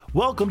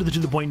Welcome to the To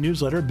The Point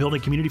newsletter,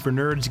 building community for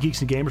nerds, geeks,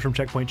 and gamers from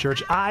Checkpoint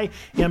Church. I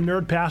am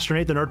Nerd Pastor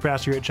Nate, the Nerd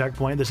Pastor here at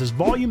Checkpoint. This is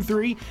Volume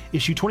 3,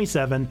 Issue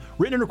 27,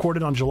 written and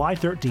recorded on July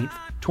 13th,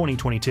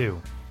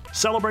 2022.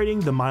 Celebrating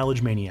the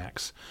Mileage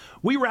Maniacs.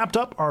 We wrapped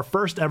up our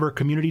first ever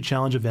community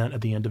challenge event at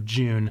the end of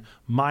June,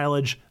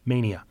 Mileage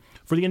Mania.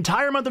 For the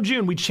entire month of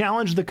June, we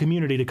challenged the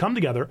community to come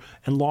together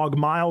and log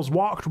miles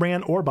walked,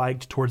 ran, or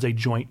biked towards a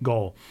joint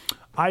goal.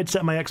 I had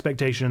set my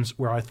expectations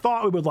where I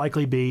thought we would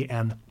likely be,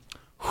 and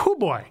whoo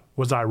boy,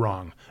 was I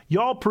wrong.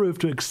 Y'all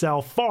proved to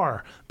excel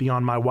far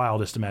beyond my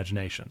wildest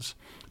imaginations.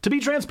 To be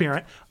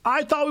transparent,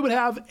 I thought we would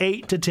have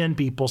 8 to 10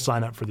 people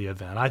sign up for the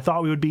event. I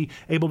thought we would be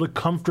able to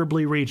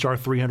comfortably reach our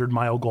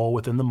 300-mile goal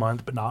within the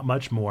month, but not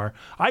much more.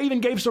 I even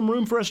gave some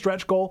room for a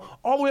stretch goal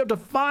all the way up to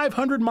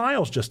 500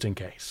 miles just in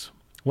case.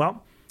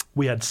 Well,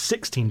 we had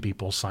 16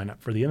 people sign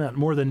up for the event,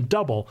 more than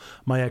double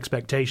my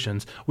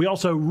expectations. We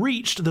also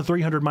reached the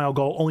 300-mile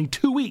goal only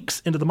 2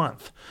 weeks into the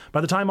month.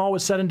 By the time all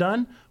was said and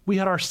done, we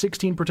had our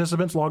 16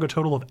 participants log a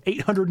total of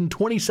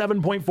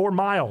 827.4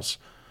 miles,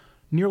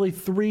 nearly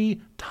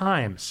 3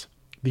 times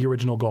the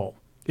original goal.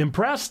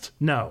 Impressed?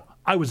 No.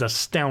 I was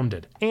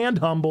astounded and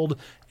humbled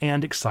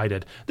and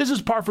excited. This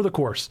is par for the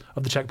course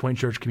of the Checkpoint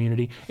Church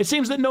community. It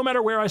seems that no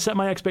matter where I set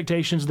my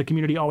expectations, the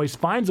community always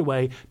finds a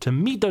way to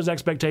meet those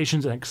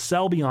expectations and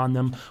excel beyond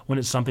them when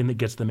it's something that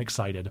gets them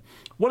excited.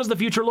 What does the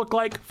future look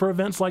like for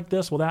events like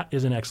this? Well, that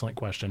is an excellent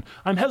question.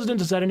 I'm hesitant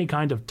to set any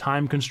kind of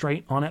time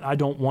constraint on it. I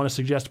don't want to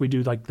suggest we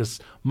do like this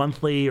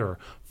monthly or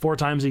 4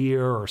 times a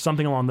year or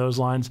something along those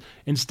lines.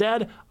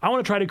 Instead, I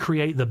want to try to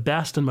create the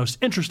best and most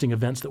interesting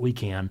events that we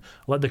can.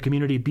 Let the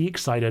community be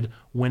excited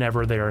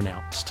whenever they are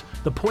announced.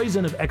 The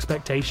poison of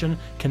expectation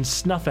can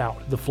snuff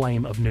out the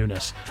flame of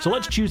newness. So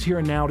let's choose here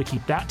and now to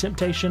keep that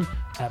temptation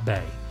at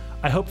bay.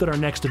 I hope that our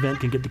next event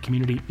can get the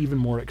community even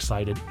more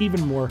excited,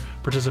 even more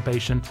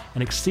participation,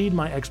 and exceed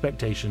my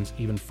expectations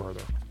even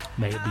further.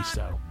 May it be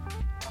so.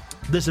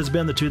 This has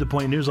been the To The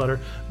Point newsletter,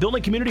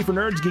 building community for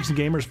nerds, geeks, and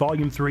gamers,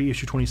 Volume 3,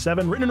 Issue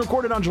 27, written and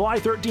recorded on July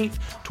 13th,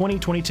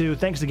 2022.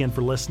 Thanks again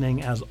for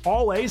listening. As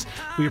always,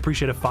 we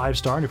appreciate a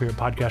 5-star in your favorite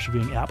podcast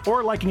reviewing app,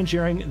 or liking and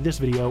sharing this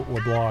video or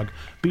blog.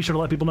 Be sure to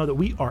let people know that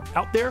we are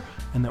out there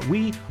and that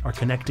we are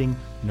connecting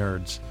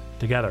nerds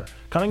together.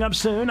 Coming up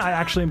soon, I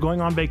actually am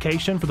going on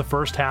vacation for the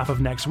first half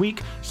of next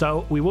week,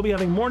 so we will be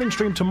having morning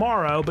stream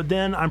tomorrow, but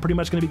then I'm pretty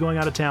much going to be going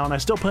out of town. I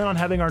still plan on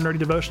having our Nerdy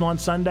Devotional on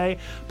Sunday,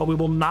 but we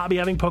will not be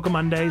having Poke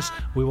Mondays.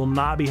 We will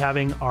not be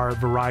having our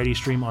variety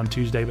stream on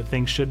Tuesday, but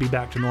things should be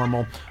back to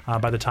normal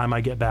by the time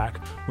I get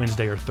back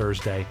Wednesday or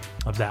Thursday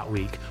of that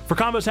week. For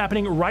combos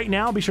happening right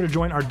now, be sure to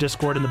join our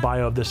Discord in the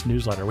bio of this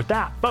newsletter. With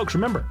that, folks,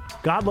 remember,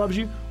 God loves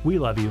you, we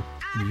love you,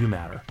 and you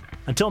matter.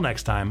 Until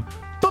next time,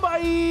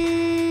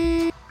 bye-bye!